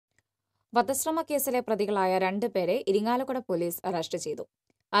വധശ്രമ കേസിലെ പ്രതികളായ 2 പേരെ ഇരിങ്ങാലക്കുട പോലീസ് അറസ്റ്റ് ചെയ്തു.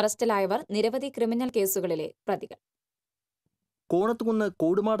 അറസ്റ്റിലായവർ നിരവധി ക്രിമിനൽ കേസുകളിലെ പ്രതികൾ. കോണത്തുകുന്ന്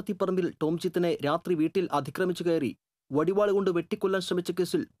കോടുമാടത്തിപ്പറമ്പിൽ ടോംജിത്തിനെ രാത്രി വീട്ടിൽ അതിക്രമിച്ചു കയറി വടിവാളുകൊണ്ട് വെട്ടിക്കൊല്ലാൻ ശ്രമിച്ച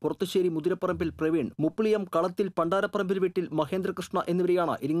കേസിൽ പുറത്തുശ്ശേരി മുതിരപ്പറമ്പിൽ പ്രവീൺ, മുപ്പിളിയം കളത്തിൽ പണ്ടാരപ്പറമ്പിൽ വീട്ടിൽ മഹേന്ദ്രകൃഷ്ണ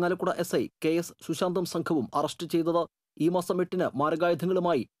എന്നിവരെയാണ് ഇരിങ്ങാലക്കുട എസ്ഐ KS സുശാന്തും സംഘവും അറസ്റ്റ് ചെയ്തത്. ഈ മാസം 8-ന്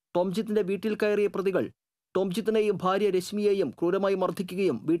മാരകായുധങ്ങളുമായി ടോംജിത്തിന്റെ വീട്ടിൽ കയറിയ പ്രതികൾ ടോംജിത്തിനെയും ഭാര്യ രശ്മിയെയും ക്രൂരമായി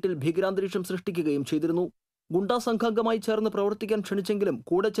മർദ്ദിക്കുകയും വീട്ടിൽ ഭീകരാന്തരീക്ഷം സൃഷ്ടിക്കുകയും ചെയ്തിരുന്നു. ഗുണ്ടാ സംഘാംഗമായി ചേർന്ന് പ്രവർത്തിക്കാൻ ക്ഷണിച്ചെങ്കിലും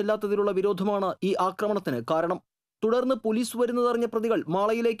കൂടെ ചെല്ലാത്തതിലുള്ള വിരോധമാണ് ഈ ആക്രമണത്തിന് കാരണം. തുടർന്ന് പോലീസ് വരുന്നതറിഞ്ഞ പ്രതികൾ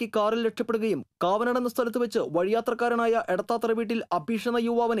മാളയിലേക്ക് കാറിൽ രക്ഷപ്പെടുകയും കാവനട് എന്ന സ്ഥലത്ത് വെച്ച് വഴിയാത്രക്കാരനായ എടത്താത്തറ വീട്ടിൽ അഭീഷ് എന്ന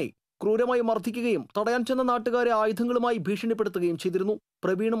യുവാവിനെ ക്രൂരമായി മർദ്ദിക്കുകയും തടയാൻ ചെന്ന നാട്ടുകാരെ ആയുധങ്ങളുമായി ഭീഷണിപ്പെടുത്തുകയും ചെയ്തിരുന്നു.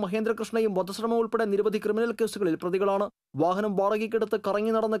 പ്രവീണും മഹേന്ദ്രകൃഷ്ണയും വധശ്രമം ഉൾപ്പെടെ നിരവധി ക്രിമിനൽ കേസുകളിൽ പ്രതികളാണ്. വാഹനം വാടകയ്ക്കെടുത്ത്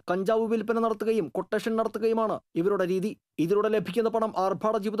കറങ്ങി നടന്ന് കഞ്ചാവ് വിൽപ്പന നടത്തുകയും കൊട്ടേഷൻ നടത്തുകയുമാണ് ഇവരുടെ രീതി. ഇതിലൂടെ ലഭിക്കുന്ന പണം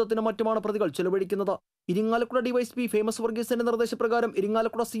ആർഭാട ജീവിതത്തിനും മറ്റുമാണ് പ്രതികൾ ചെലവഴിക്കുന്നത്. ഇരിങ്ങാലക്കുട ഡിവൈഎസ്പി ഫേമസ് വർഗീസിന്റെ നിർദ്ദേശപ്രകാരം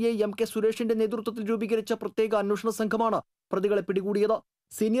ഇരിങ്ങാലക്കുട CI MK സുരേഷിന്റെ നേതൃത്വത്തിൽ രൂപീകരിച്ച പ്രത്യേക അന്വേഷണ സംഘമാണ് പ്രതികളെ പിടികൂടിയത്.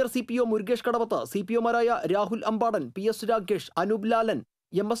 സീനിയർ CPO മുരുകേഷ് കടവത്ത്, CPOമാരായ രാഹുൽ അമ്പാടൻ, PS രാകേഷ്, അനൂപ് ലാലൻ,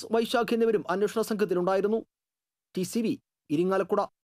 MS വൈശാഖ് എന്നിവരും അന്വേഷണ സംഘത്തിലുണ്ടായിരുന്നു. T.C.V. ഇരിങ്ങാലക്കുട.